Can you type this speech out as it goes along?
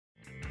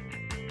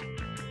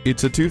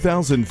It's a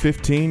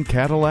 2015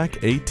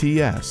 Cadillac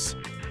ATS.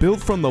 Built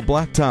from the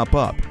blacktop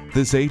up,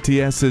 this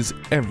ATS is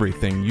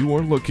everything you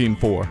are looking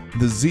for.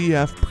 The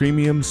ZF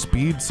Premium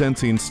Speed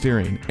Sensing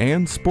Steering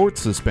and Sport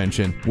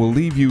Suspension will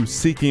leave you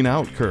seeking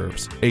out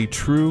curves. A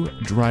true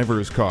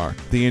driver's car.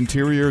 The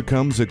interior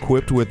comes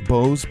equipped with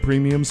Bose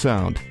Premium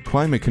Sound,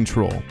 climate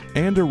control,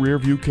 and a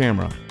rear-view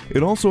camera.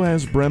 It also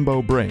has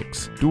Brembo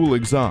brakes, dual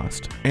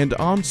exhaust, and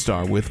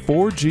OnStar with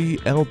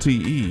 4G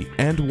LTE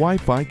and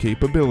Wi-Fi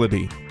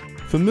capability.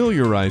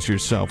 Familiarize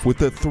yourself with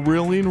the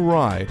thrilling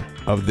ride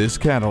of this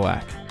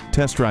Cadillac.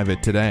 Test drive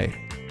it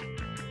today.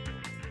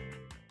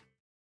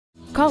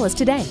 Call us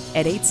today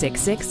at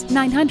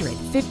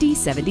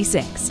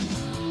 866-900-5076.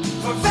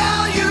 For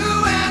value.